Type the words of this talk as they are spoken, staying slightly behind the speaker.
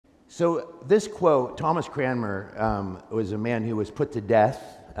So this quote, Thomas Cranmer was a man who was put to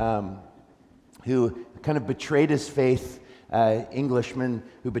death, who kind of betrayed his faith, Englishman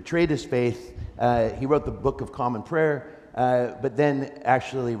who betrayed his faith. He wrote the Book of Common Prayer, but then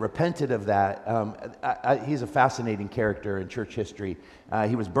actually repented of that. He's a fascinating character in church history.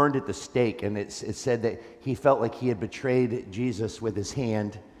 He was burned at the stake, and it's said that he felt like he had betrayed Jesus with his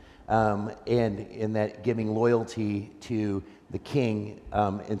hand, and in that giving loyalty to the king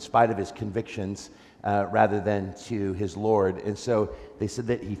in spite of his convictions rather than to his Lord. And so they said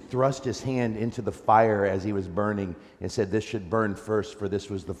that he thrust his hand into the fire as he was burning and said, "This should burn first, for this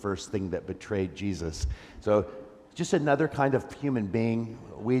was the first thing that betrayed Jesus." So just another kind of human being.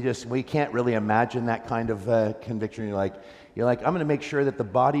 We can't really imagine that kind of conviction. You're like, I'm going to make sure that the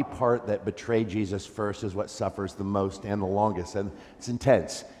body part that betrayed Jesus first is what suffers the most and the longest, and it's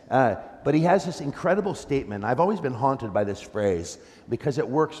intense. But he has this incredible statement. I've always been haunted by this phrase because it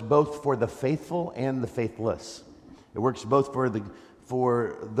works both for the faithful and the faithless. It works both for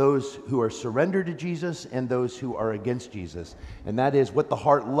those who are surrendered to Jesus and those who are against Jesus. And that is, what the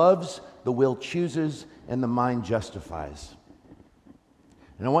heart loves, the will chooses, and the mind justifies.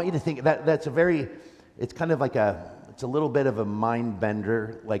 And I want you to think that's it's kind of like it's a little bit of a mind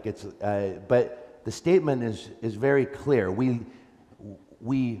bender, but the statement is very clear.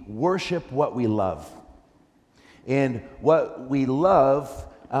 We worship what we love. And what we love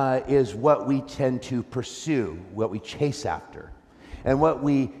is what we tend to pursue, what we chase after. And what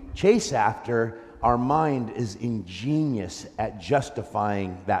we chase after, our mind is ingenious at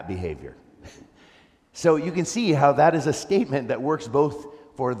justifying that behavior. So you can see how that is a statement that works both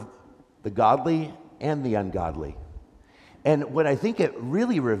for the godly and the ungodly. And what I think it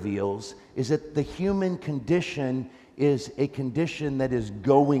really reveals is that the human condition is a condition that is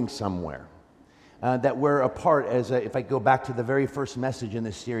going somewhere. That we're a part, if I go back to the very first message in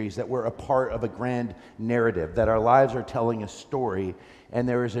this series, that we're a part of a grand narrative, that our lives are telling a story, and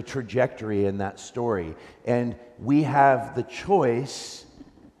there is a trajectory in that story. And we have the choice,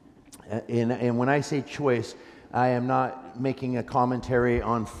 and when I say choice, I am not making a commentary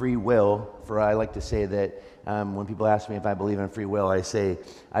on free will, for I like to say that when people ask me if I believe in free will, I say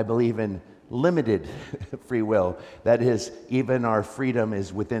I believe in limited free will. That is, even our freedom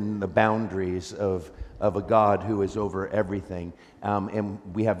is within the boundaries of a God who is over everything. And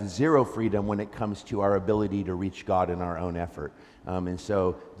we have zero freedom when it comes to our ability to reach God in our own effort. And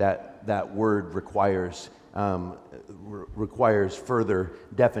so that word requires further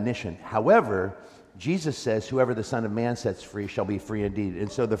definition. However, Jesus says, whoever the Son of Man sets free shall be free indeed. And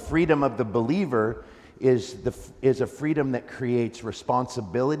so the freedom of the believer is a freedom that creates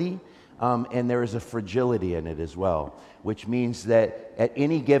responsibility, and there is a fragility in it as well, which means that at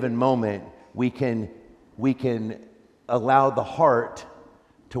any given moment, we can allow the heart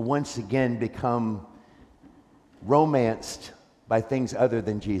to once again become romanced by things other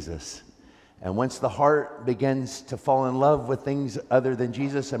than Jesus. And once the heart begins to fall in love with things other than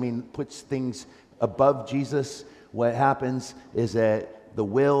Jesus, puts things above Jesus, what happens is that the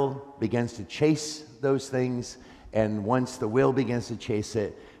will begins to chase those things, and once the will begins to chase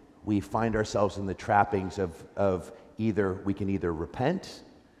it, we find ourselves in the trappings of we can either repent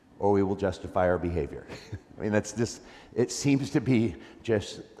or we will justify our behavior. It seems to be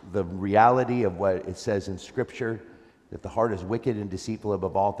just the reality of what it says in Scripture, that the heart is wicked and deceitful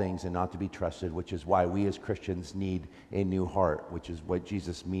above all things and not to be trusted, which is why we as Christians need a new heart, which is what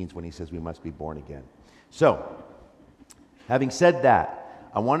Jesus means when he says we must be born again. So, having said that,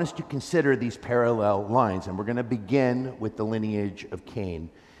 I want us to consider these parallel lines, and we're going to begin with the lineage of Cain.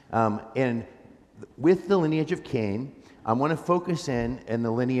 And with the lineage of Cain, I want to focus in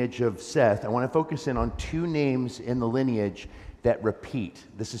the lineage of Seth. I want to focus in on two names in the lineage that repeat.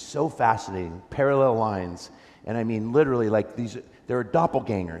 This is so fascinating, parallel lines. And literally, there are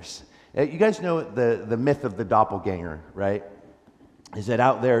doppelgangers. You guys know the myth of the doppelganger, right? Is that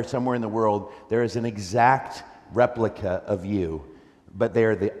out there somewhere in the world, there is an exact replica of you, but they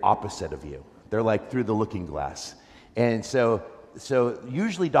are the opposite of you. They're like through the looking glass. And so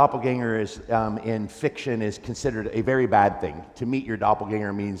usually doppelganger in fiction is considered a very bad thing. To meet your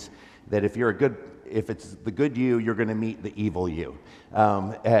doppelganger means that if it's the good you, you're going to meet the evil you,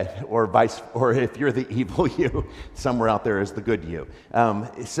 or if you're the evil you, somewhere out there is the good you.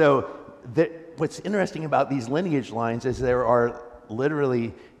 What's interesting about these lineage lines is there are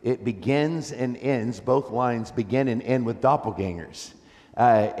literally, it begins and ends. Both lines begin and end with doppelgangers.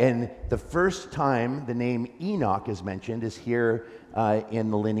 And the first time the name Enoch is mentioned is here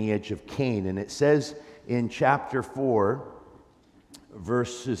in the lineage of Cain. And it says in chapter 4,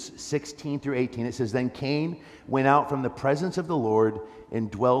 verses 16 through 18. It says, "Then Cain went out from the presence of the Lord and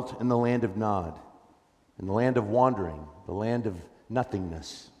dwelt in the land of Nod, in the land of wandering, the land of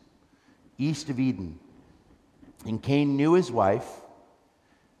nothingness, east of Eden. And Cain knew his wife,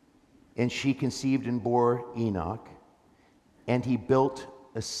 and she conceived and bore Enoch. And he built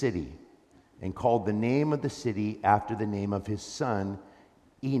a city and called the name of the city after the name of his son,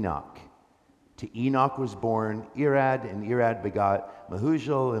 Enoch. To Enoch was born Irad, and Irad begot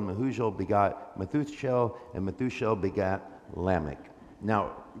Mehujael, and Mehujael begot Methuselah, and Methuselah begot Lamech."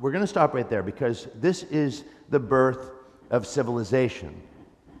 Now, we're going to stop right there because this is the birth of civilization.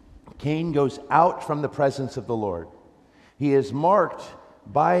 Cain goes out from the presence of the Lord. He is marked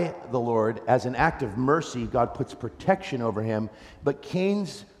by the Lord as an act of mercy. God puts protection over him, but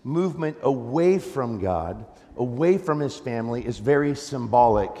Cain's movement away from God, away from his family, is very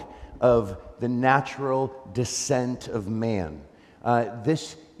symbolic of the natural descent of man.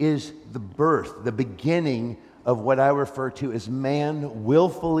 This is the birth, the beginning of what I refer to as man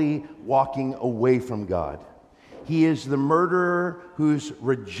willfully walking away from God. He is the murderer whose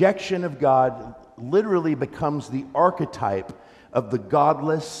rejection of God literally becomes the archetype of the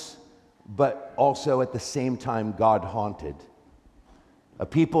godless, but also at the same time God-haunted. A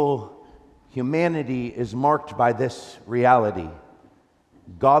people, humanity is marked by this reality: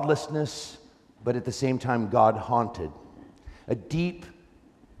 godlessness, but at the same time God-haunted. A deep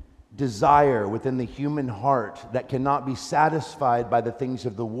desire within the human heart that cannot be satisfied by the things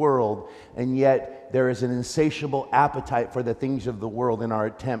of the world, and yet there is an insatiable appetite for the things of the world in our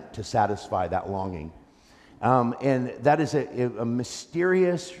attempt to satisfy that longing. And that is a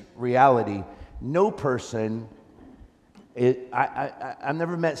mysterious reality. No person, I've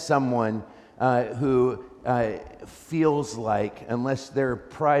never met someone who feels like, unless their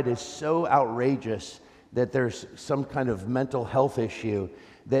pride is so outrageous that there's some kind of mental health issue,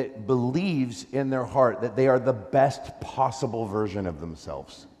 that believes in their heart that they are the best possible version of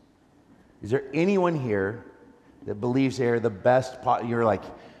themselves. Is there anyone here that believes they are the best? You're like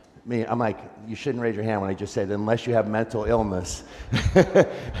me. I'm like, you shouldn't raise your hand when I just said unless you have mental illness.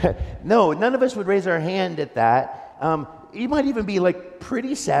 No, none of us would raise our hand at that. You might even be like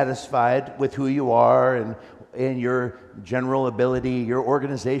pretty satisfied with who you are and your general ability, your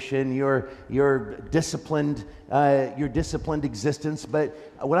organization, your disciplined existence. But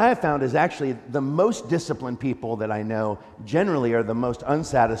what I have found is actually the most disciplined people that I know generally are the most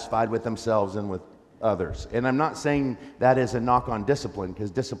unsatisfied with themselves and with others. And I'm not saying that is a knock on discipline,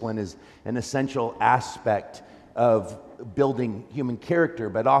 because discipline is an essential aspect of building human character,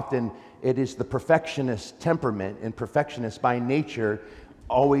 but often it is the perfectionist temperament, and perfectionists by nature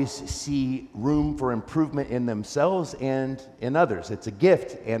always see room for improvement in themselves and in others. It's a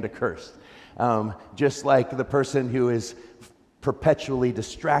gift and a curse. Just like the person who is perpetually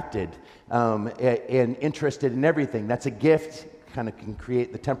distracted and interested in everything. That's a gift, kind of can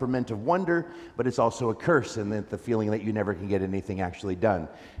create the temperament of wonder, but it's also a curse, and the feeling that you never can get anything actually done.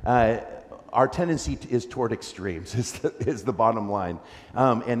 Our tendency is toward extremes, is the bottom line.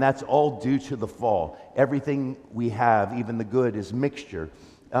 And that's all due to the fall. Everything we have, even the good, is mixture.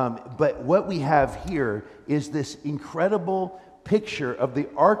 But what we have here is this incredible picture of the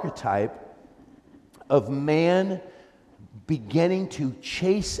archetype of man beginning to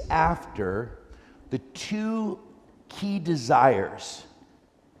chase after the two key desires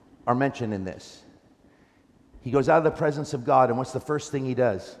are mentioned in this. He goes out of the presence of God, and what's the first thing he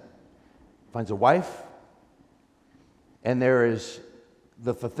does? Finds a wife, and there is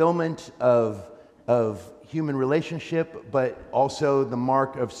the fulfillment of human relationship, but also the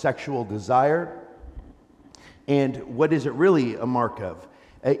mark of sexual desire. And what is it really a mark of?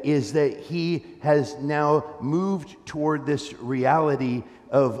 Is that he has now moved toward this reality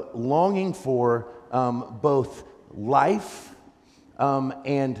of longing for both life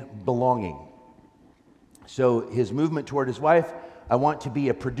and belonging. So his movement toward his wife: I want to be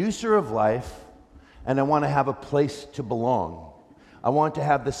a producer of life, and I want to have a place to belong. I want to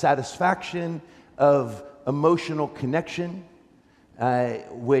have the satisfaction of emotional connection,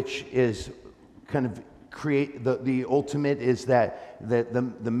 which is kind of create the ultimate is that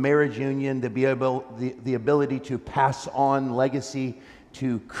the marriage union, the ability to pass on legacy,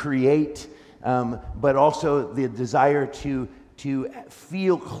 to create, but also the desire to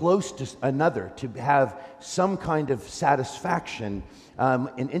feel close to another, to have some kind of satisfaction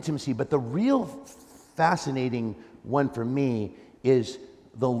and intimacy. But the real fascinating one for me is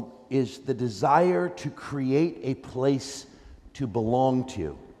the desire to create a place to belong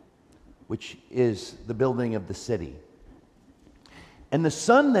to, which is the building of the city. And the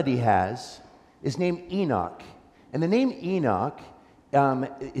son that he has is named Enoch. And the name Enoch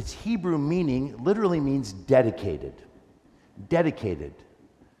its Hebrew meaning literally means dedicated. Dedicated.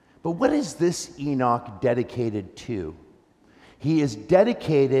 But what is this Enoch dedicated to? He is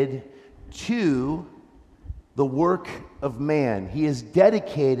dedicated to the work of man. He is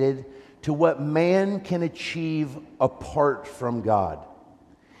dedicated to what man can achieve apart from God.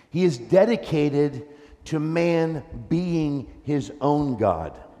 He is dedicated to man being his own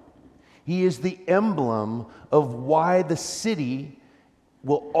God. He is the emblem of why the city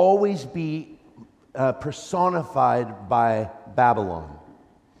will always be personified by Babylon,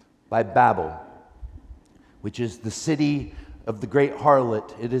 by Babel, which is the city of the great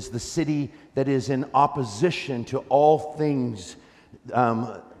harlot. It is the city that is in opposition to all things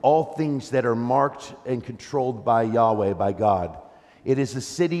that are marked and controlled by Yahweh, by God. It is a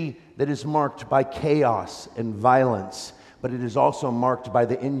city that is marked by chaos and violence, but it is also marked by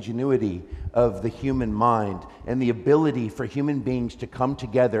the ingenuity of the human mind and the ability for human beings to come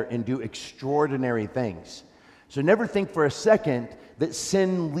together and do extraordinary things. So never think for a second that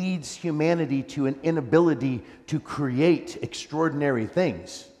sin leads humanity to an inability to create extraordinary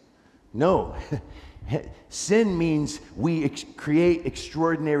things. No. Sin means we create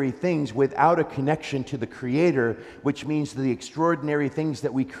extraordinary things without a connection to the Creator, which means the extraordinary things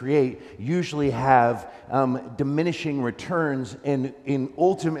that we create usually have diminishing returns, and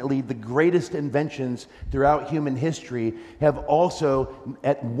ultimately the greatest inventions throughout human history have also,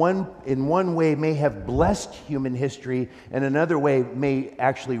 in one way, may have blessed human history, and another way may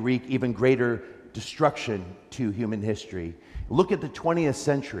actually wreak even greater destruction to human history. Look at the 20th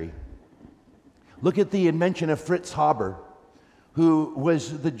century. Look at the invention of Fritz Haber, who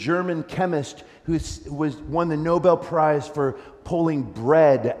was the German chemist who won the Nobel Prize for pulling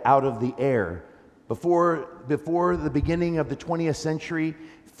bread out of the air. Before the beginning of the 20th century,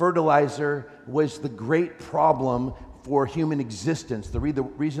 fertilizer was the great problem for human existence. The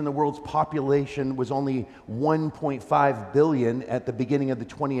reason the world's population was only 1.5 billion at the beginning of the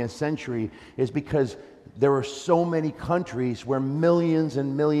 20th century is because there were so many countries where millions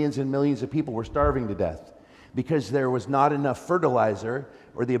and millions and millions of people were starving to death because there was not enough fertilizer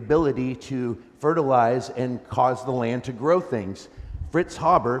or the ability to fertilize and cause the land to grow things. Fritz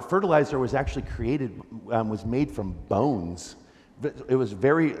Haber, fertilizer was actually was made from bones. It was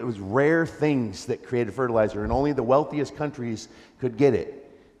rare things that created fertilizer, and only the wealthiest countries could get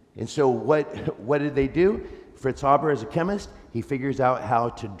it. And so what did they do? Fritz Haber, as a chemist, he figures out how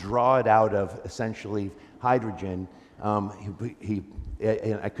to draw it out of essentially hydrogen.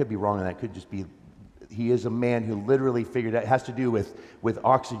 I could be wrong on that. It could just be, he is a man who literally figured out, it has to do with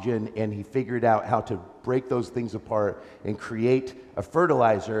oxygen, and he figured out how to break those things apart and create a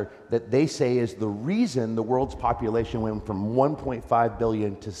fertilizer that they say is the reason the world's population went from 1.5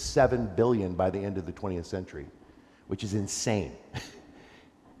 billion to 7 billion by the end of the 20th century, which is insane.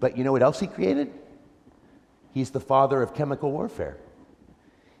 But you know what else he created? He's the father of chemical warfare.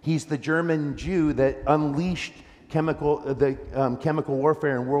 He's the German Jew that unleashed chemical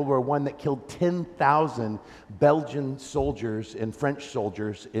warfare in World War I that killed 10,000 Belgian soldiers and French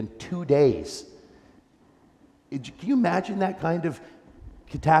soldiers in 2 days. Can you imagine that kind of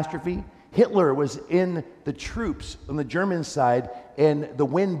catastrophe? Hitler was in the troops on the German side, and the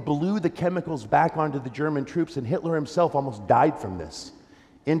wind blew the chemicals back onto the German troops, and Hitler himself almost died from this.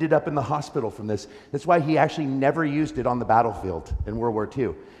 Ended up in the hospital from this. That's why he actually never used it on the battlefield in World War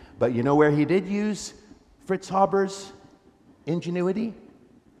II. But you know where he did use Fritz Haber's ingenuity?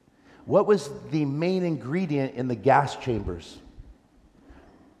 What was the main ingredient in the gas chambers?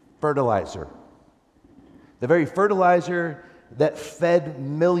 Fertilizer. The very fertilizer that fed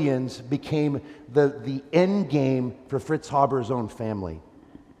millions became the end game for Fritz Haber's own family.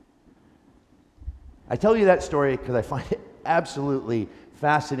 I tell you that story because I find it absolutely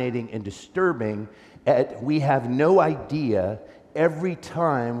fascinating and disturbing. We have no idea every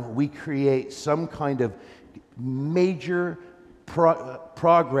time we create some kind of major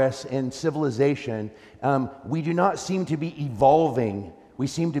progress in civilization, we do not seem to be evolving, we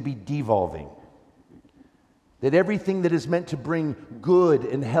seem to be devolving. That everything that is meant to bring good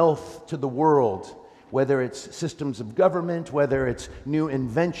and health to the world, whether it's systems of government, whether it's new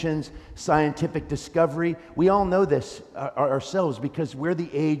inventions, scientific discovery. We all know this ourselves because we're the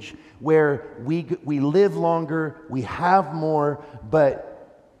age where we live longer, we have more, but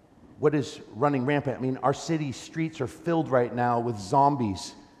what is running rampant? I mean, our city streets are filled right now with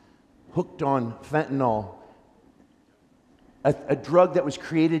zombies hooked on fentanyl. A drug that was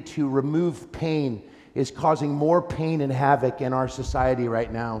created to remove pain is causing more pain and havoc in our society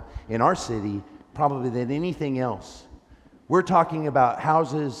right now, in our city, probably than anything else. We're talking about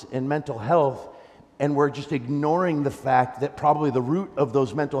houses and mental health, and we're just ignoring the fact that probably the root of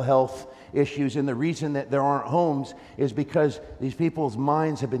those mental health issues and the reason that there aren't homes is because these people's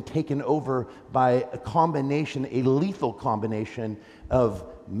minds have been taken over by a combination, a lethal combination of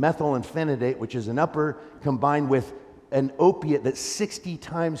methylamphetamine, which is an upper, combined with an opiate that's 60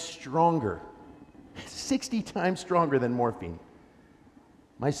 times stronger. 60 times stronger than morphine.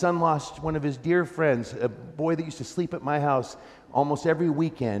 My son lost one of his dear friends, a boy that used to sleep at my house almost every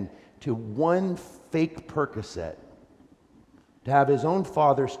weekend, to one fake Percocet. To have his own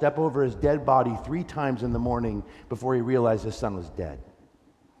father step over his dead body 3 times in the morning before he realized his son was dead.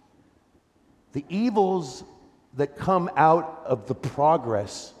 The evils that come out of the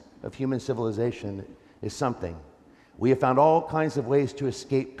progress of human civilization is something. We have found all kinds of ways to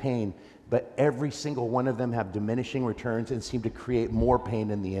escape pain, but every single one of them have diminishing returns and seem to create more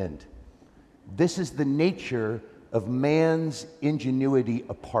pain in the end. This is the nature of man's ingenuity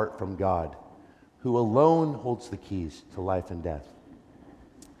apart from God, who alone holds the keys to life and death.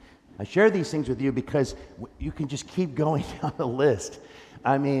 I share these things with you because you can just keep going down the list.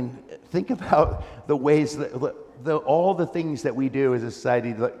 I mean, think about the ways that all the things that we do as a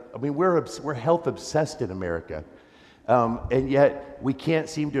society. I mean, we're health obsessed in America, and yet we can't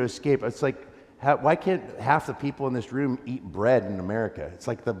seem to escape. It's like, why can't half the people in this room eat bread in America? It's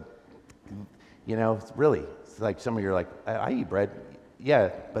like it's like some of you are like, I eat bread. Yeah,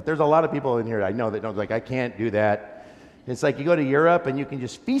 but there's a lot of people in here I know that don't, like, I can't do that. It's like you go to Europe and you can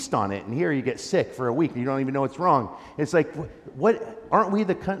just feast on it, and here you get sick for a week and you don't even know what's wrong. It's like, what? Aren't we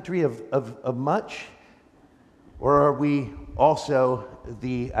the country of much? Or are we also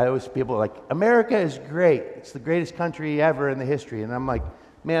I always, people are like, America is great. It's the greatest country ever in the history. And I'm like,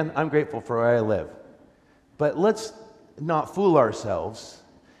 man, I'm grateful for where I live. But let's not fool ourselves,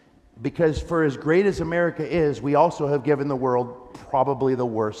 because for as great as America is, we also have given the world probably the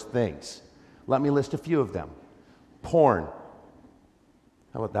worst things. Let me list a few of them. Porn.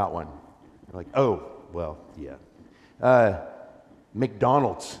 How about that one? You're like, oh, well, yeah.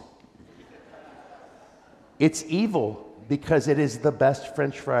 McDonald's. It's evil because it is the best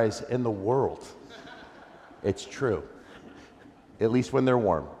French fries in the world. It's true. At least when they're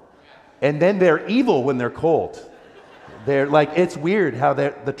warm. And then they're evil when they're cold. They're like, it's weird how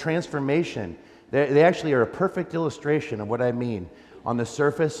the transformation, they actually are a perfect illustration of what I mean. On the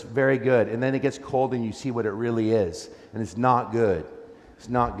surface, very good. And then it gets cold and you see what it really is. And it's not good. It's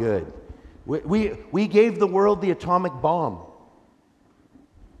not good. We gave the world the atomic bomb.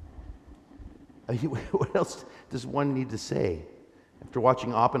 What else does one need to say? After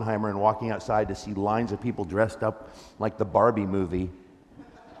watching Oppenheimer and walking outside to see lines of people dressed up like the Barbie movie,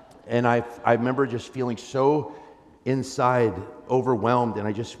 and I remember just feeling so inside overwhelmed, and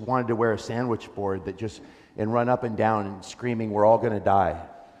I just wanted to wear a sandwich board and run up and down and screaming, we're all going to die.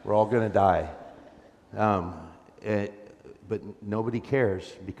 We're all going to die. But nobody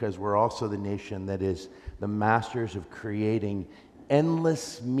cares, because we're also the nation that is the masters of creating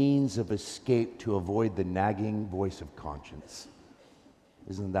endless means of escape to avoid the nagging voice of conscience.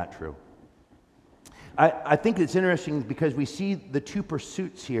 Isn't that true? I think it's interesting because we see the two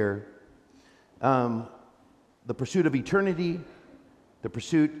pursuits here, the pursuit of eternity, the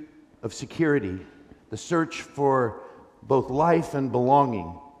pursuit of security, the search for both life and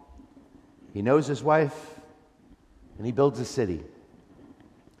belonging. He knows his wife, and he builds a city.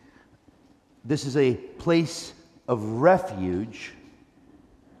 This is a place of refuge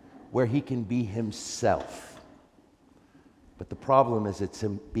where he can be himself. But the problem is it's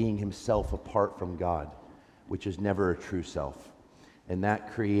him being himself apart from God, which is never a true self. And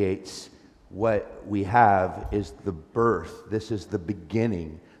that creates what we have is the birth. This is the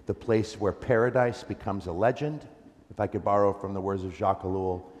beginning, the place where paradise becomes a legend, if I could borrow from the words of Jacques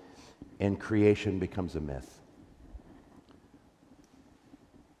Ellul, and creation becomes a myth.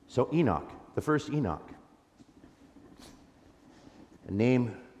 So Enoch, the first Enoch, a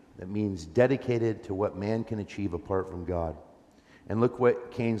name that means dedicated to what man can achieve apart from God. And look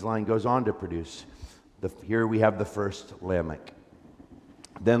what Cain's line goes on to produce. Here we have the first Lamech.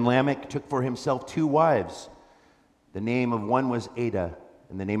 Then Lamech took for himself 2 wives. The name of one was Ada,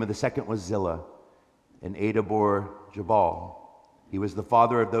 and the name of the second was Zillah. And Ada bore Jabal. He was the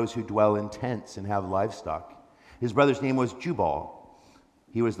father of those who dwell in tents and have livestock. His brother's name was Jubal.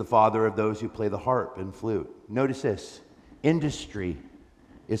 He was the father of those who play the harp and flute. Notice this. Industry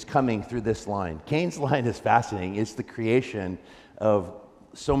is coming through this line. Cain's line is fascinating. It's the creation of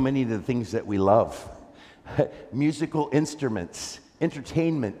so many of the things that we love. Musical instruments,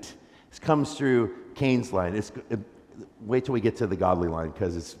 entertainment comes through Cain's line. Wait till we get to the godly line,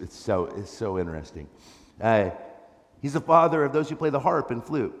 because it's so interesting. He's the father of those who play the harp and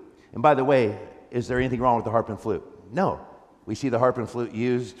flute. And by the way, is there anything wrong with the harp and flute? No. We see the harp and flute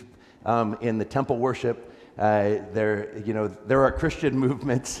used in the temple worship. There are Christian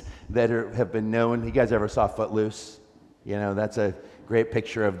movements that have been known. You guys ever saw Footloose? That's a great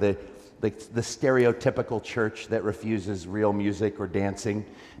picture of the stereotypical church that refuses real music or dancing.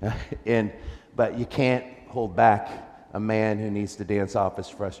 But you can't hold back a man who needs to dance off his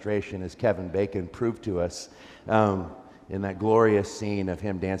frustration, as Kevin Bacon proved to us in that glorious scene of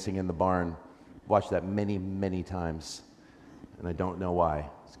him dancing in the barn. Watched that many, many times, and I don't know why.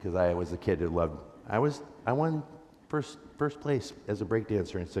 It's because I was a kid who loved. I won first place as a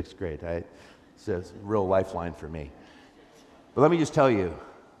breakdancer in 6th grade. It's a real lifeline for me. But let me just tell you,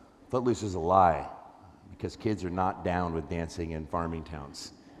 Footloose is a lie, because kids are not down with dancing in farming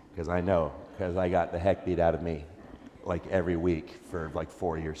towns. Because I know, because I got the heck beat out of me like every week for like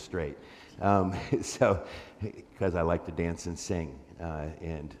 4 years straight. Because I like to dance and sing,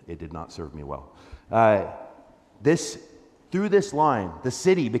 and it did not serve me well. Through this line, the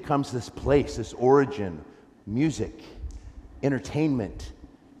city becomes this place, this origin, music, entertainment,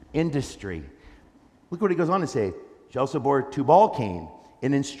 industry. Look what he goes on to say. She also bore Tubal-Cain,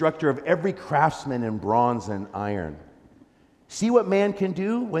 an instructor of every craftsman in bronze and iron. See what man can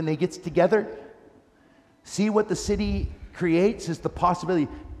do when they get together? See what the city creates is the possibility.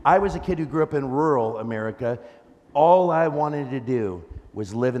 I was a kid who grew up in rural America. All I wanted to do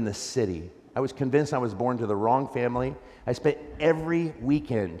was live in the city. I was convinced I was born to the wrong family. I spent every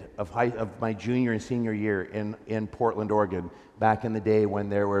weekend of my junior and senior year in Portland, Oregon, back in the day when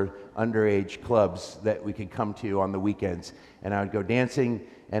there were underage clubs that we could come to on the weekends. And I would go dancing,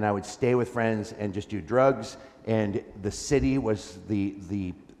 and I would stay with friends and just do drugs. And the city was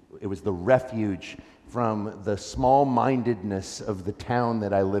the refuge from the small-mindedness of the town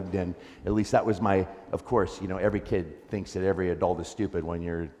that I lived in. At least that was of course, every kid thinks that every adult is stupid when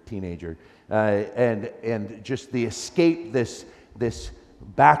you're a teenager. And just the escape, this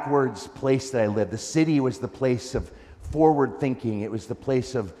backwards place that I lived. The city was the place of forward thinking. It was the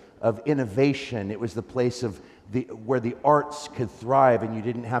place of innovation. It was the place where the arts could thrive, and you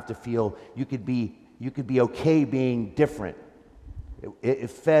didn't have to feel, you could be okay being different. It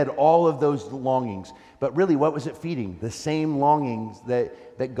fed all of those longings. But really, what was it feeding? The same longings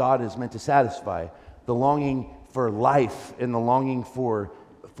that God is meant to satisfy. The longing for life and the longing for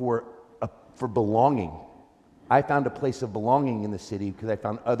belonging. I found a place of belonging in the city because I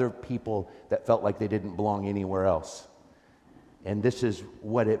found other people that felt like they didn't belong anywhere else. And this is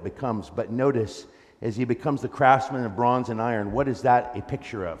what it becomes. But notice, as he becomes the craftsman of bronze and iron, what is that a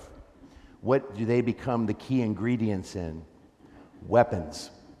picture of? What do they become the key ingredients in?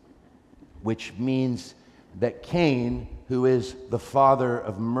 Weapons, which means that Cain, who is the father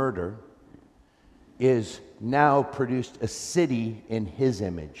of murder, is now produced a city in his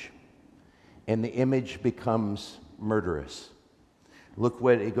image, and the image becomes murderous. Look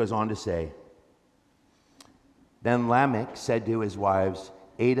what it goes on to say. Then Lamech said to his wives,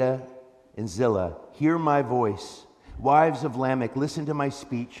 Adah and Zillah, hear my voice. Wives of Lamech, listen to my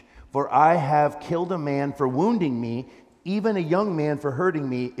speech, for I have killed a man for wounding me, even a young man for hurting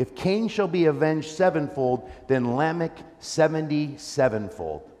me. If Cain shall be avenged sevenfold, then Lamech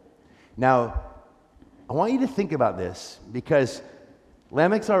 77-fold. Now, I want you to think about this, because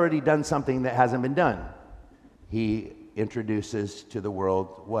Lamech's already done something that hasn't been done. He introduces to the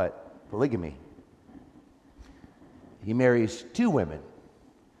world what? Polygamy. He marries 2 women.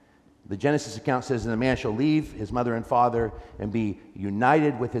 The Genesis account says, and the man shall leave his mother and father and be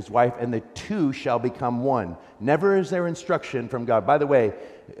united with his wife, and the 2 shall become one. Never is there instruction from God. By the way,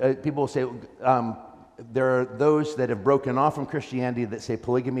 people will say, there are those that have broken off from Christianity that say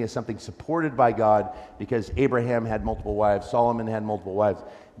polygamy is something supported by God because Abraham had multiple wives, Solomon had multiple wives,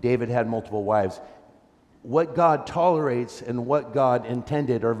 David had multiple wives. What God tolerates and what God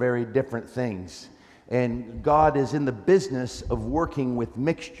intended are very different things. And God is in the business of working with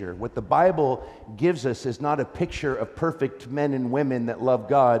mixture. What the Bible gives us is not a picture of perfect men and women that love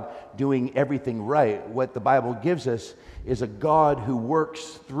God doing everything right. What the Bible gives us is a God who works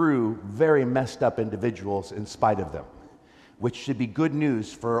through very messed up individuals in spite of them, which should be good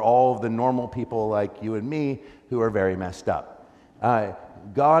news for all of the normal people like you and me who are very messed up.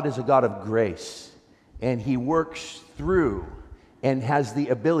 God is a God of grace, and He works through and has the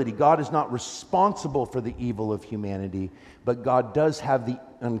ability. God is not responsible for the evil of humanity, but God does have the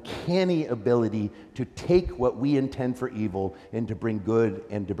uncanny ability to take what we intend for evil and to bring good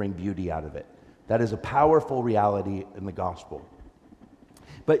and to bring beauty out of it. That is a powerful reality in the gospel.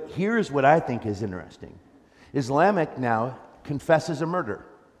 But here's what I think is interesting, is Lamech now confesses a murder.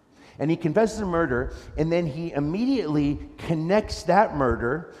 And he confesses a murder, and then he immediately connects that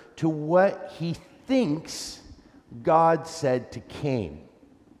murder to what he thinks God said to Cain.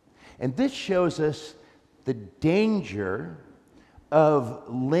 And this shows us the danger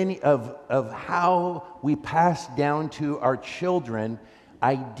of how we pass down to our children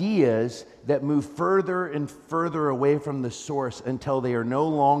ideas that move further and further away from the source until they are no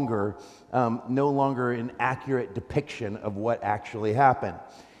longer an accurate depiction of what actually happened.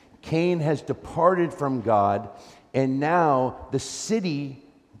 Cain has departed from God, and now the city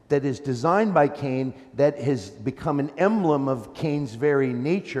that is designed by Cain, that has become an emblem of Cain's very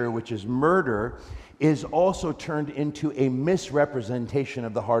nature, which is murder, is also turned into a misrepresentation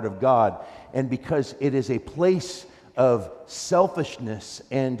of the heart of God. And because it is a place of selfishness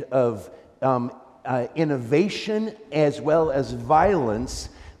and of innovation as well as violence,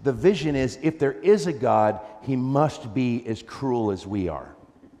 the vision is, if there is a God, he must be as cruel as we are.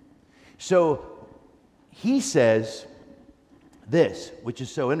 So he says this, which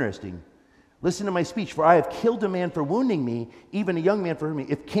is so interesting. Listen to my speech, for I have killed a man for wounding me, even a young man for hurting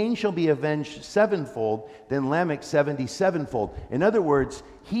me. If Cain shall be avenged sevenfold, then Lamech 77-fold. In other words,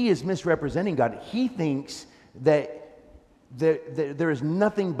 he is misrepresenting God. He thinks that there is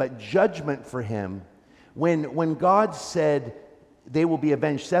nothing but judgment for him. When God said they will be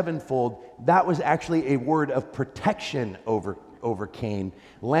avenged sevenfold, that was actually a word of protection over Cain.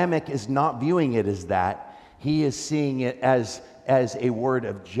 Lamech is not viewing it as that. He is seeing it as a word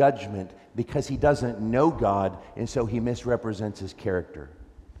of judgment because he doesn't know God, and so he misrepresents his character.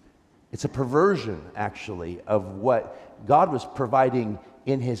 It's a perversion, actually, of what God was providing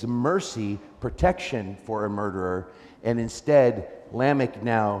in his mercy, protection for a murderer, and instead Lamech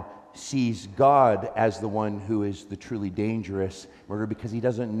now sees God as the one who is the truly dangerous murderer because he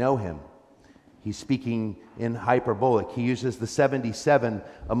doesn't know him. He's speaking in hyperbolic. He uses the 77,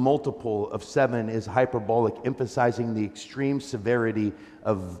 a multiple of 7 is hyperbolic, emphasizing the extreme severity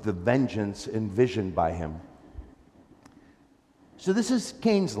of the vengeance envisioned by him. So this is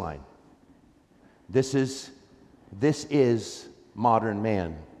Cain's line. This is modern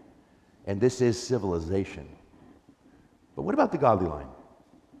man, and this is civilization. But what about the godly line?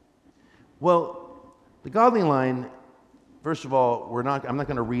 Well, the godly line, first of all, I'm not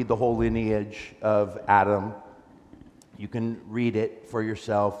going to read the whole lineage of Adam. You can read it for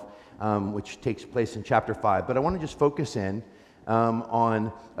yourself, which takes place in chapter 5. But I want to just focus in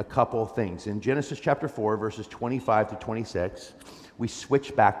on a couple things. In Genesis chapter 4, verses 25 to 26, we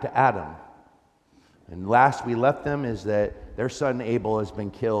switch back to Adam. And last we left them is that their son Abel has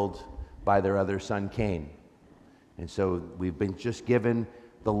been killed by their other son Cain. And so we've been just given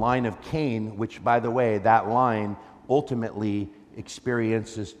the line of Cain, which, by the way, that line ultimately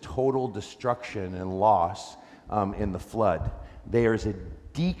experiences total destruction and loss in the flood. There's a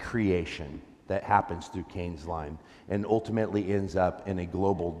decreation that happens through Cain's line and ultimately ends up in a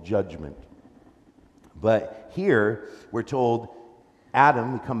global judgment. But here we're told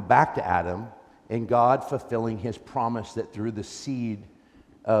Adam, we come back to Adam, and God fulfilling his promise that through the seed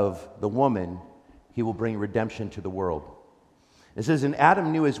of the woman, he will bring redemption to the world. It says, and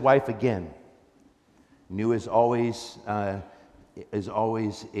Adam knew his wife again. Knew is always a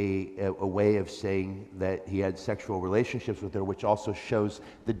way of saying that he had sexual relationships with her, which also shows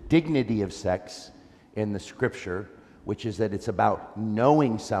the dignity of sex in the scripture, which is that it's about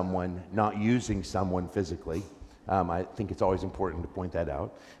knowing someone, not using someone physically. I think it's always important to point that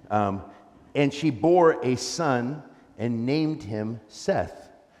out. And she bore a son and named him Seth,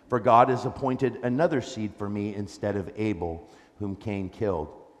 for God has appointed another seed for me instead of Abel, whom Cain killed.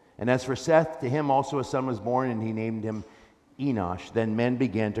 And as for Seth, to him also a son was born, and he named him Enosh. Then men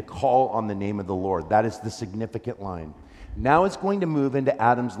began to call on the name of the Lord. That is the significant line. Now it's going to move into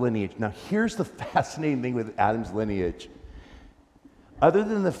Adam's lineage. Now here's the fascinating thing with Adam's lineage. Other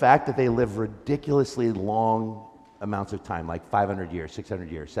than the fact that they live ridiculously long amounts of time, like 500 years,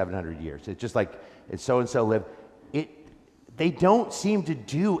 600 years, 700 years. It's just like it's so-and-so lived. They don't seem to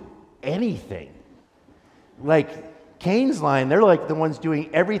do anything. Like Cain's line, they're like the ones doing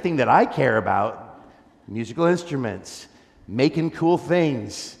everything that I care about. Musical instruments, making cool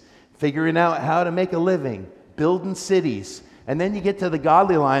things, figuring out how to make a living, building cities. And then you get to the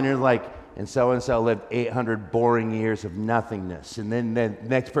godly line, and you're like, and so lived 800 boring years of nothingness. And then the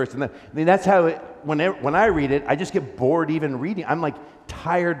next person, I mean, that's how when I read it, I just get bored even reading. I'm like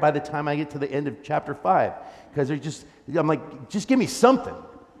tired by the time I get to the end of chapter 5. Because I'm like, just give me something.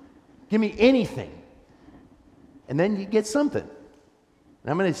 Give me anything. And then you get something. And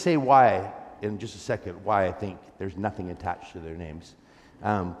I'm going to say why in just a second, why I think there's nothing attached to their names.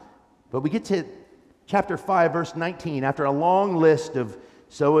 But we get to chapter 5, verse 19. After a long list of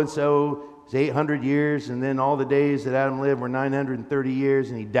so-and-so is 800 years, and then all the days that Adam lived were 930 years,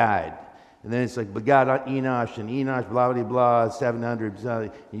 and he died. And then it's like begot Enosh, and Enosh, blah, blah, blah, 700, blah,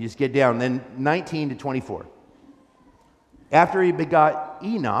 you just get down. Then 19 to 24. After he begot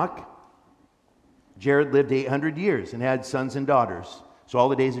Enoch, Jared lived 800 years and had sons and daughters. So all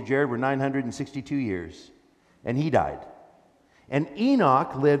the days of Jared were 962 years, and he died. And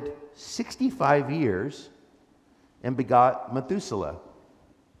Enoch lived 65 years and begot Methuselah.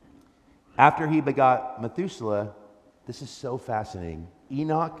 After he begot Methuselah, this is so fascinating.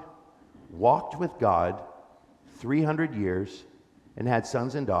 Enoch walked with God 300 years and had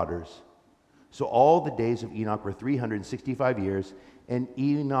sons and daughters. So all the days of Enoch were 365 years, and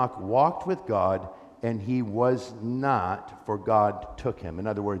Enoch walked with God, and he was not, for God took him. In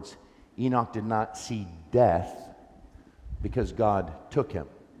other words, Enoch did not see death because God took him.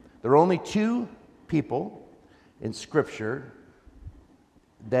 There are only two people in Scripture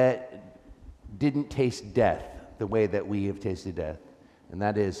that didn't taste death the way that we have tasted death, and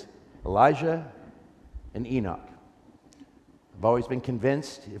that is Elijah and Enoch. I've always been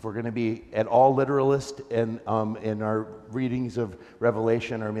convinced, if we're going to be at all literalist in our readings of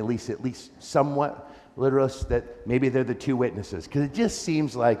Revelation, or at least somewhat literalist, that maybe they're the two witnesses. Because it just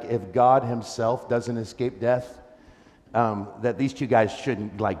seems like if God himself doesn't escape death, that these two guys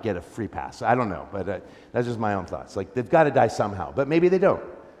shouldn't get a free pass. I don't know, but that's just my own thoughts. They've got to die somehow, but maybe they don't.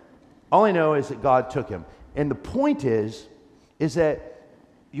 All I know is that God took him. And the point is that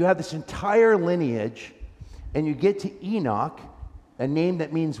you have this entire lineage, and you get to Enoch, a name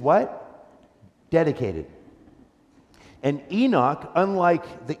that means what? Dedicated. And Enoch,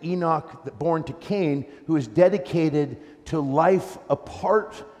 unlike the Enoch born to Cain, who is dedicated to life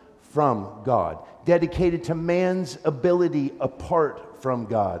apart from God, dedicated to man's ability apart from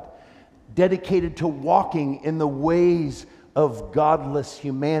God, dedicated to walking in the ways of godless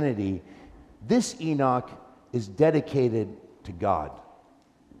humanity, this Enoch is dedicated to God.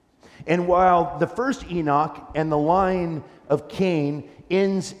 And while the first Enoch and the line of Cain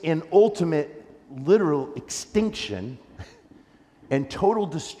ends in ultimate literal extinction and total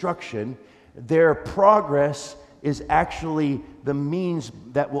destruction, their progress is actually the means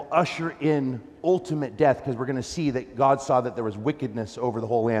that will usher in ultimate death, because we're going to see that God saw that there was wickedness over the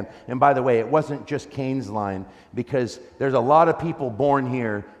whole land. And by the way, it wasn't just Cain's line, because there's a lot of people born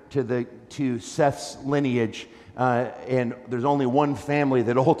here to Seth's lineage, and there's only one family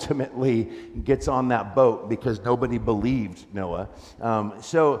that ultimately gets on that boat because nobody believed Noah.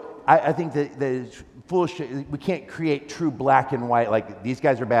 So I think that it's foolish. We can't create true black and white, like these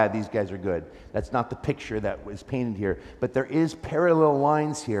guys are bad, these guys are good. That's not the picture that was painted here. But there is parallel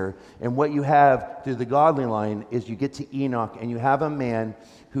lines here, and what you have through the godly line is you get to Enoch, and you have a man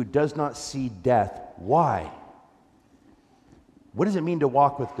who does not see death. Why? What does it mean to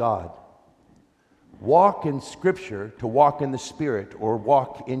walk with God? Walk in Scripture, to walk in the Spirit, or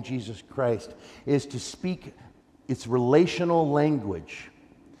walk in Jesus Christ, is to speak its relational language.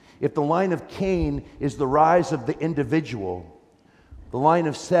 If the line of Cain is the rise of the individual, the line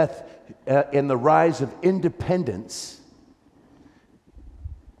of Seth and the rise of independence,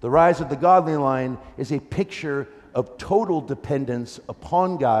 the rise of the godly line is a picture of total dependence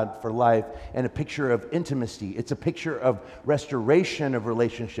upon God for life, and a picture of intimacy. It's a picture of restoration of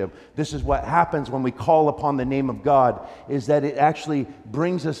relationship. This is what happens when we call upon the name of God, is that it actually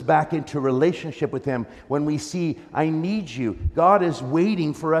brings us back into relationship with Him. When we see, I need you, God is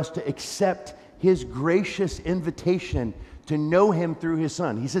waiting for us to accept His gracious invitation to know Him through His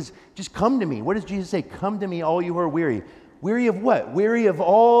Son. He says, just come to me. What does Jesus say? Come to me, all you who are weary. Weary of what? Weary of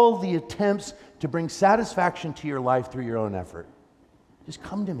all the attempts to bring satisfaction to your life through your own effort. Just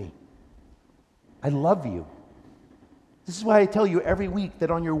come to me. I love you. This is why I tell you every week that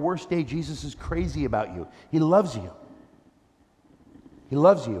on your worst day, Jesus is crazy about you. He loves you. He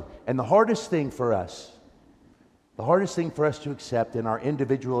loves you. And the hardest thing for us to accept in our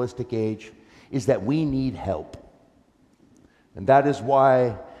individualistic age is that we need help. And that is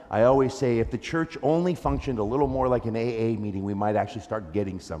why I always say, if the church only functioned a little more like an AA meeting, we might actually start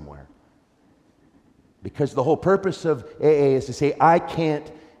getting somewhere. Because the whole purpose of AA is to say, I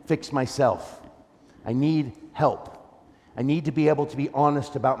can't fix myself. I need help. I need to be able to be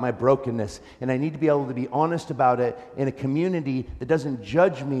honest about my brokenness, and I need to be able to be honest about it in a community that doesn't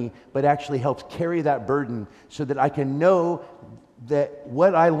judge me, but actually helps carry that burden, so that I can know that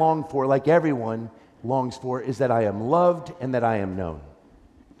what I long for, like everyone longs for, is that I am loved and that I am known,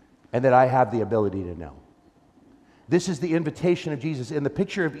 and that I have the ability to know. This is the invitation of Jesus. And the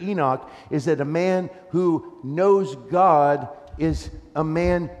picture of Enoch is that a man who knows God is a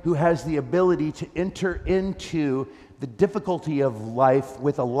man who has the ability to enter into the difficulty of life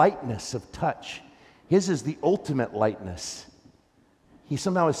with a lightness of touch. His is the ultimate lightness. He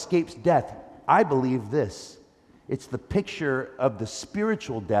somehow escapes death. I believe this. It's the picture of the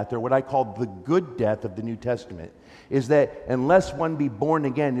spiritual death, or what I call the good death of the New Testament, is that unless one be born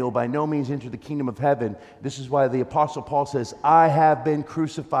again, you'll by no means enter the kingdom of heaven. This is why the Apostle Paul says, I have been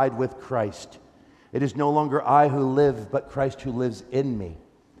crucified with Christ. It is no longer I who live, but Christ who lives in me.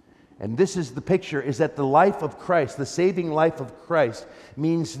 And this is the picture, is that the life of Christ, the saving life of Christ,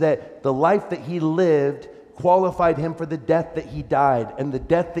 means that the life that he lived qualified him for the death that he died, and the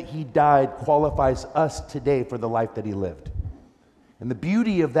death that he died qualifies us today for the life that he lived. And the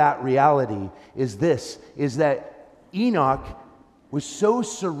beauty of that reality is this, is that Enoch was so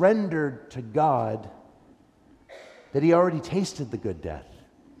surrendered to God that he already tasted the good death.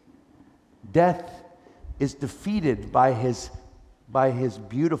 Death is defeated by his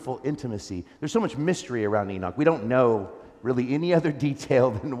beautiful intimacy. There's so much mystery around Enoch. We don't know really any other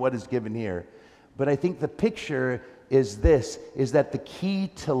detail than what is given here. But I think the picture is this, is that the key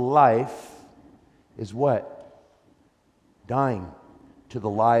to life is what? Dying to the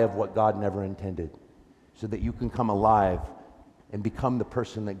lie of what God never intended, so that you can come alive and become the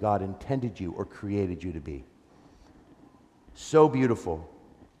person that God intended you or created you to be. So beautiful.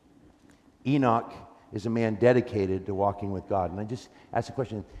 Enoch is a man dedicated to walking with God. And I just ask the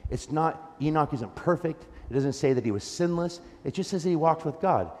question, Enoch isn't perfect. It doesn't say that he was sinless. It just says that he walked with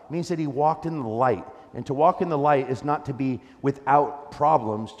God. It means that he walked in the light. And to walk in the light is not to be without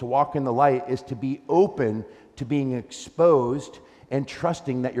problems. To walk in the light is to be open to being exposed and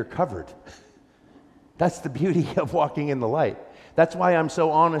trusting that you're covered. That's the beauty of walking in the light. That's why I'm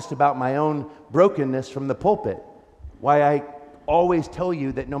so honest about my own brokenness from the pulpit. Why I always tell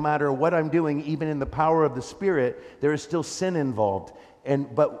you that no matter what I'm doing, even in the power of the Spirit, there is still sin involved.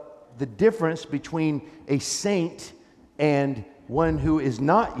 But the difference between a saint and one who is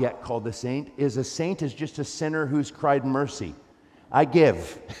not yet called a saint is just a sinner who's cried mercy. I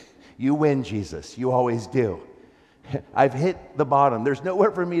give. You win, Jesus. You always do. I've hit the bottom. There's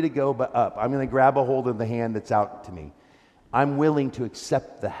nowhere for me to go but up. I'm going to grab a hold of the hand that's out to me. I'm willing to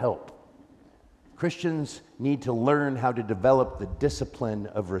accept the help. Christians need to learn how to develop the discipline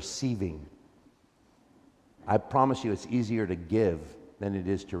of receiving. I promise you it's easier to give than it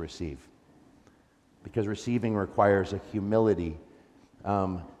is to receive, because receiving requires a humility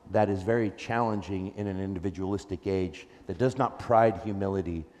that is very challenging in an individualistic age that does not pride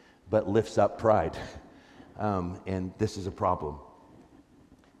humility but lifts up pride. And this is a problem.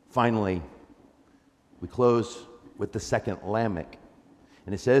 Finally, we close with the second Lamech.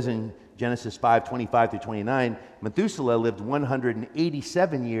 And it says in Genesis 5:25 through 29, Methuselah lived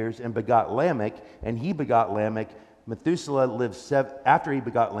 187 years and begot Lamech, and he begot Lamech. After he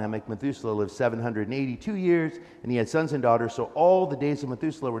begot Lamech, Methuselah lived 782 years, and he had sons and daughters. So all the days of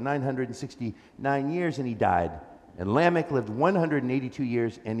Methuselah were 969 years, and he died. And Lamech lived 182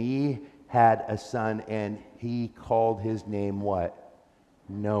 years, and he had a son, and he called his name what?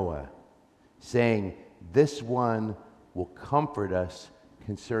 Noah, saying, this one will comfort us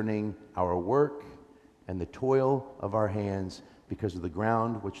concerning our work and the toil of our hands because of the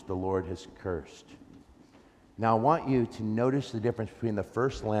ground which the Lord has cursed. Now I want you to notice the difference between the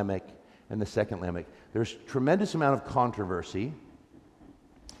first Lamech and the second Lamech. There's tremendous amount of controversy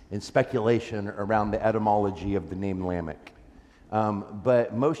and speculation around the etymology of the name Lamech.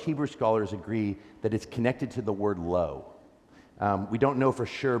 But most Hebrew scholars agree that it's connected to the word low. We don't know for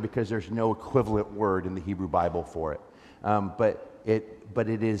sure because there's no equivalent word in the Hebrew Bible for it. But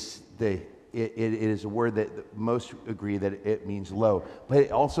it is a word that most agree that it means low. But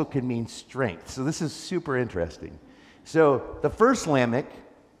it also can mean strength. So this is super interesting. So the first Lamech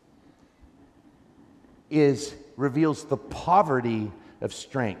reveals the poverty of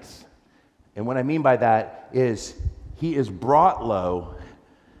strength. And what I mean by that is he is brought low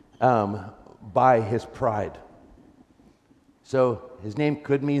by his pride. So his name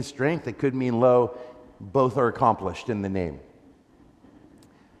could mean strength, it could mean low. Both are accomplished in the name.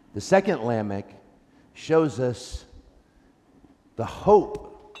 The second Lamech shows us the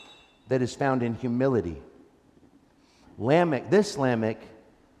hope that is found in humility. This Lamech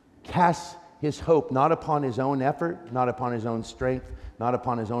casts his hope not upon his own effort, not upon his own strength, not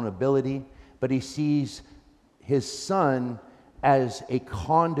upon his own ability, but he sees his son as a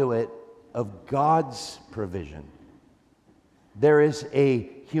conduit of God's provision. There is a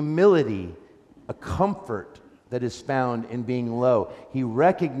humility, a comfort that is found in being low. He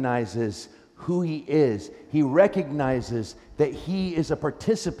recognizes who he is. He recognizes that he is a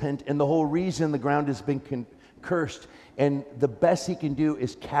participant in the whole reason the ground has been cursed. And the best he can do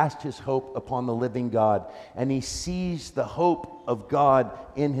is cast his hope upon the living God. And he sees the hope of God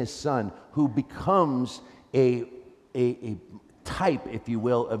in his Son, who becomes a type, if you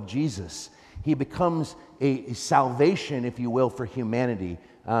will, of Jesus. He becomes a salvation, if you will, for humanity.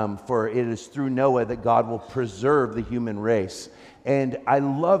 For it is through Noah that God will preserve the human race. And I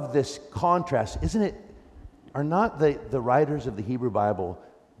love this contrast. Isn't it? Are not the writers of the Hebrew Bible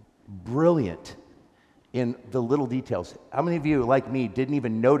brilliant in the little details? How many of you, like me, didn't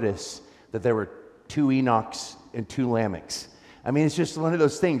even notice that there were 2 Enochs and 2 Lamechs? I mean, it's just one of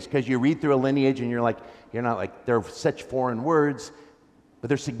those things, because you read through a lineage and you're not like, they're such foreign words, but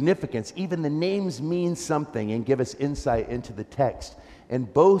their significance, even the names mean something and give us insight into the text.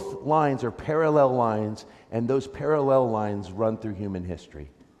 And both lines are parallel lines, and those parallel lines run through human history.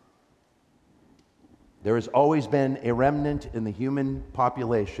 There has always been a remnant in the human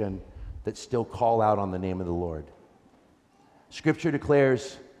population that still call out on the name of the Lord. Scripture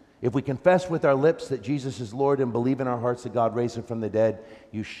declares, if we confess with our lips that Jesus is Lord and believe in our hearts that God raised him from the dead,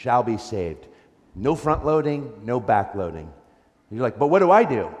 you shall be saved. No front loading, no back loading. You're like, but what do I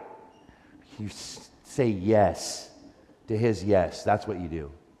do? You say yes to his yes. That's what you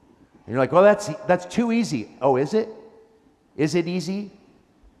do. And you're like, well, that's too easy. Oh, is it? Is it easy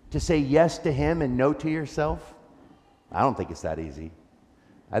to say yes to him and no to yourself? I don't think it's that easy.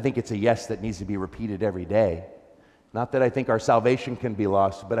 I think it's a yes that needs to be repeated every day. Not that I think our salvation can be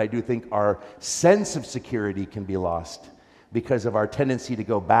lost, but I do think our sense of security can be lost because of our tendency to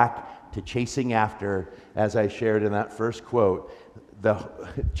go back to chasing after, as I shared in that first quote, the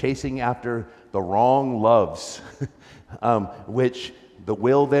chasing after the wrong loves, which the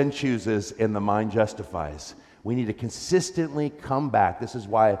will then chooses and the mind justifies. We need to consistently come back. This is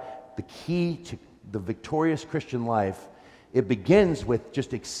why the key to the victorious Christian life, it begins with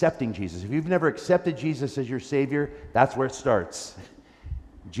just accepting Jesus. If you've never accepted Jesus as your Savior, that's where it starts.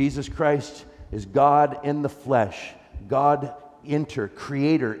 Jesus Christ is God in the flesh. God,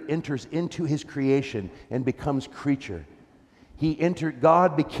 creator, enters into his creation and becomes creature.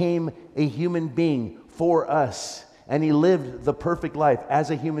 God became a human being for us, and he lived the perfect life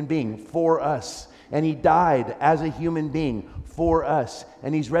as a human being for us. And he died as a human being for us.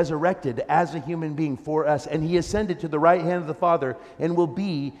 And he's resurrected as a human being for us. And he ascended to the right hand of the Father and will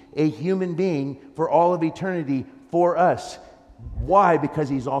be a human being for all of eternity for us. Why? Because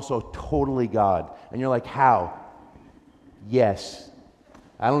he's also totally God. And you're like, how? Yes.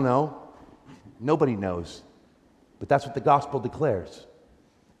 I don't know. Nobody knows. But that's what the gospel declares.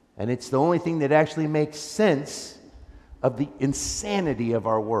 And it's the only thing that actually makes sense of the insanity of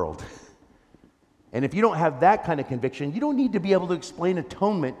our world. And if you don't have that kind of conviction, you don't need to be able to explain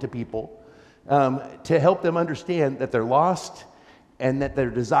atonement to people to help them understand that they're lost and that their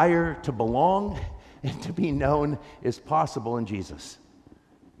desire to belong and to be known is possible in Jesus.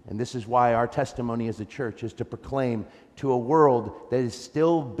 And this is why our testimony as a church is to proclaim to a world that is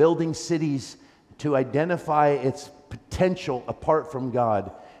still building cities to identify its potential apart from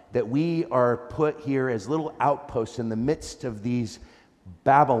God, that we are put here as little outposts in the midst of these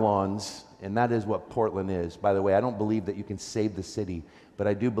Babylons. And that is what Portland is. By the way, I don't believe that you can save the city, but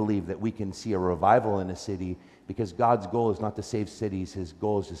I do believe that we can see a revival in a city, because God's goal is not to save cities. His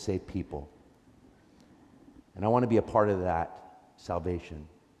goal is to save people. And I want to be a part of that salvation.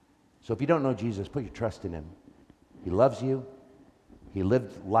 So if you don't know Jesus, put your trust in him. He loves you. He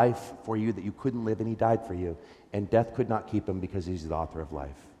lived life for you that you couldn't live, and he died for you. And death could not keep him, because he's the author of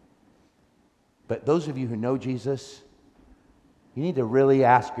life. But those of you who know Jesus, you need to really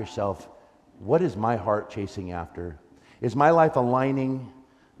ask yourself, what is my heart chasing after? Is my life aligning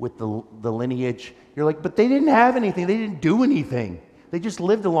with the lineage? You're like, but they didn't have anything. They didn't do anything. They just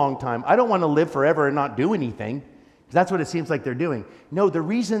lived a long time. I don't want to live forever and not do anything. That's what it seems like they're doing. No, the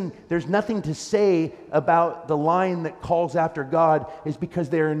reason there's nothing to say about the line that calls after God is because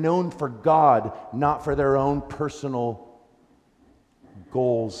they are known for God, not for their own personal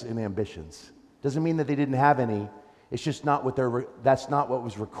goals and ambitions. Doesn't mean that they didn't have any. It's just not what that's not what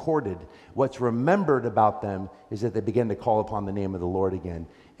was recorded. What's remembered about them is that they began to call upon the name of the Lord again.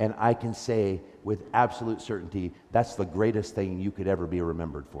 And I can say with absolute certainty, that's the greatest thing you could ever be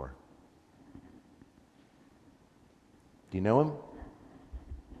remembered for. Do you know him?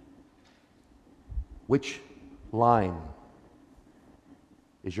 Which line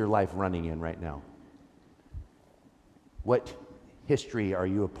is your life running in right now? What history are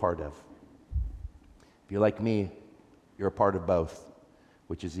you a part of? If you're like me, you're a part of both,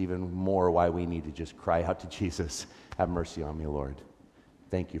 which is even more why we need to just cry out to Jesus, have mercy on me, Lord.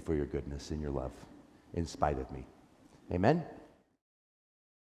 Thank you for your goodness and your love in spite of me. Amen?